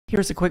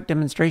Here's a quick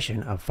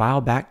demonstration of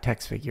file back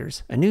text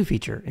figures, a new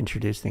feature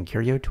introduced in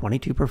Curio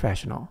 22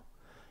 Professional.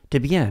 To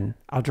begin,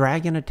 I'll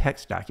drag in a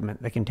text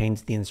document that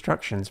contains the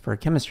instructions for a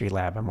chemistry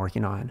lab I'm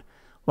working on.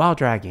 While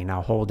dragging,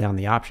 I'll hold down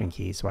the Option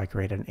key so I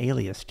create an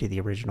alias to the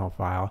original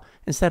file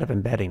instead of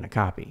embedding a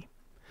copy.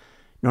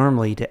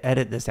 Normally, to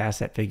edit this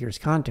asset figure's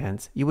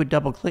contents, you would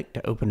double-click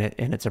to open it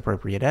in its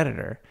appropriate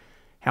editor.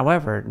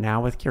 However,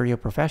 now with Curio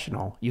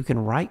Professional, you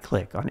can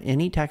right-click on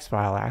any text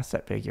file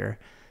asset figure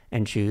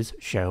and choose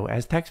Show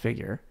as Text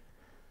Figure.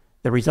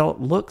 The result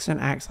looks and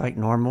acts like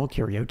normal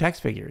Curio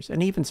text figures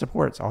and even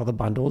supports all the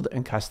bundled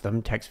and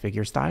custom text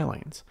figure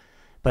stylings.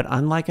 But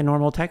unlike a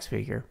normal text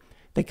figure,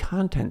 the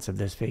contents of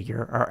this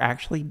figure are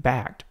actually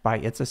backed by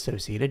its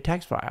associated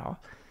text file.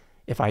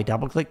 If I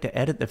double-click to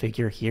edit the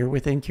figure here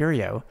within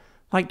Curio,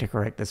 like to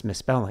correct this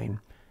misspelling,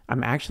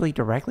 I'm actually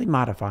directly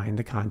modifying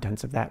the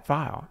contents of that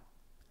file.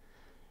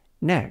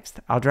 Next,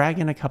 I'll drag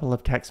in a couple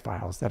of text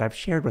files that I've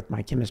shared with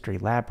my chemistry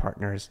lab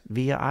partners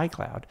via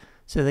iCloud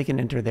so they can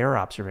enter their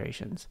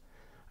observations.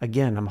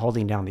 Again, I'm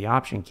holding down the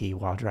Option key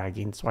while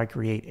dragging so I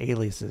create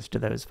aliases to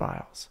those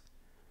files.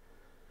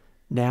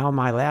 Now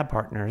my lab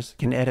partners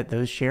can edit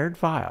those shared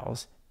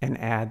files and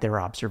add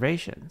their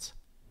observations.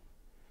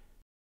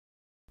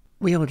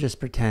 We'll just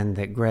pretend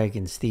that Greg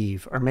and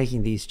Steve are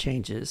making these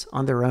changes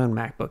on their own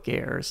MacBook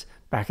Airs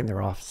back in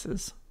their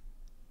offices.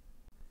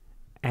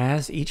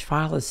 As each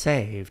file is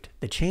saved,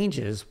 the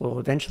changes will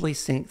eventually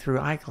sync through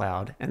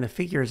iCloud and the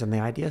figures in the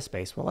idea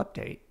space will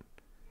update.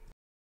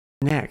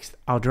 Next,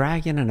 I'll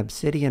drag in an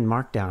Obsidian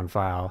Markdown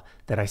file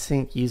that I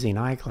sync using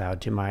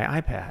iCloud to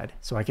my iPad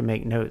so I can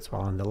make notes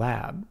while in the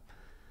lab.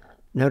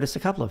 Notice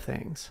a couple of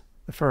things.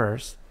 The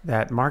first,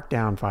 that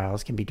Markdown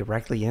files can be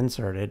directly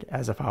inserted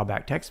as a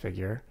fileback text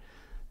figure.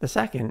 The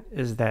second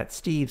is that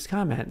Steve's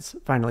comments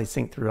finally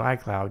sync through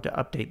iCloud to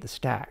update the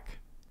stack.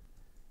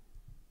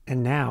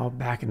 And now,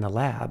 back in the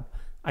lab,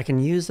 I can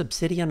use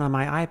Obsidian on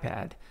my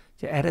iPad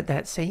to edit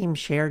that same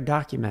shared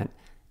document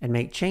and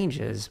make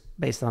changes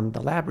based on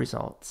the lab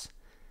results.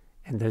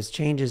 And those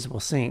changes will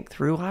sync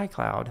through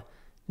iCloud,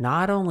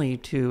 not only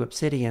to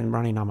Obsidian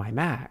running on my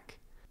Mac,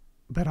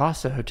 but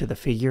also to the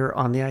figure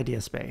on the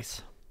idea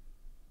space.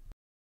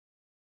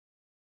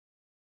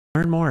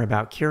 Learn more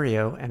about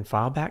Curio and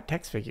fileback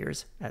text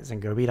figures at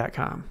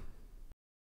zengobi.com.